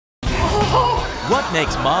What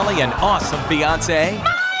makes Molly an awesome fiance?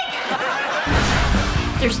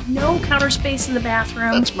 There's no counter space in the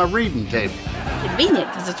bathroom. That's my reading table. Convenient,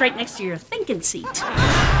 because it's right next to your thinking seat.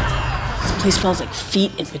 This place smells like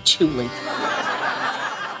feet and patchouli.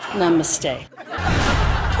 Namaste.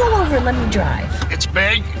 Pull over and let me drive. It's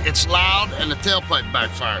big, it's loud, and the tailpipe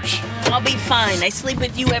backfires. I'll be fine. I sleep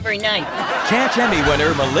with you every night. Catch Emmy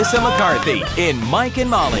winner Melissa McCarthy in Mike and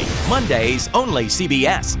Molly, Mondays only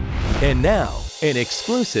CBS. And now, an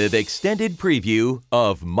exclusive extended preview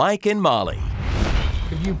of Mike and Molly.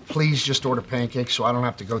 Could you please just order pancakes so I don't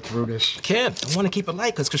have to go through this? Can't. I want to keep it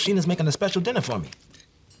light because Christina's making a special dinner for me.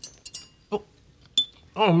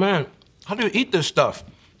 Oh, man. How do you eat this stuff?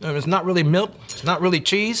 It's not really milk. It's not really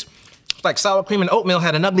cheese. It's like sour cream and oatmeal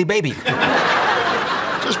had an ugly baby.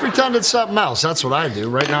 Just pretend it's something else. That's what I do.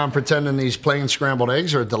 Right now I'm pretending these plain scrambled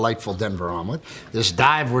eggs are a delightful Denver omelet. This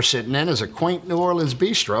dive we're sitting in is a quaint New Orleans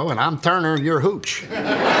bistro, and I'm Turner, your hooch.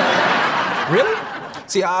 Really?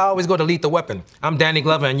 See, I always go to Lethal Weapon. I'm Danny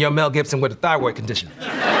Glover and you're Mel Gibson with a thyroid condition.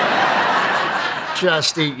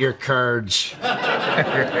 Just eat your curds.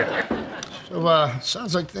 So,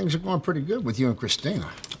 sounds like things are going pretty good with you and Christina.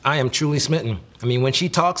 I am truly smitten. I mean, when she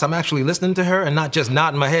talks, I'm actually listening to her and not just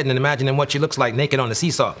nodding my head and imagining what she looks like naked on the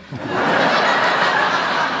seesaw.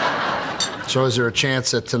 So is there a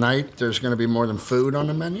chance that tonight there's going to be more than food on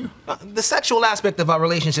the menu? The sexual aspect of our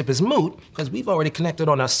relationship is moot because we've already connected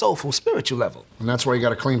on a soulful, spiritual level. And that's why you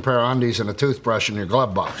got a clean pair of undies and a toothbrush in your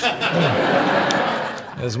glove box.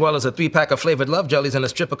 As well as a 3-pack of flavored love jellies and a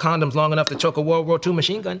strip of condoms long enough to choke a World War II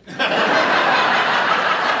machine gun.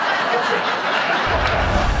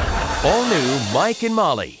 All new Mike and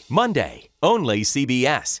Molly, Monday, only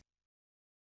CBS.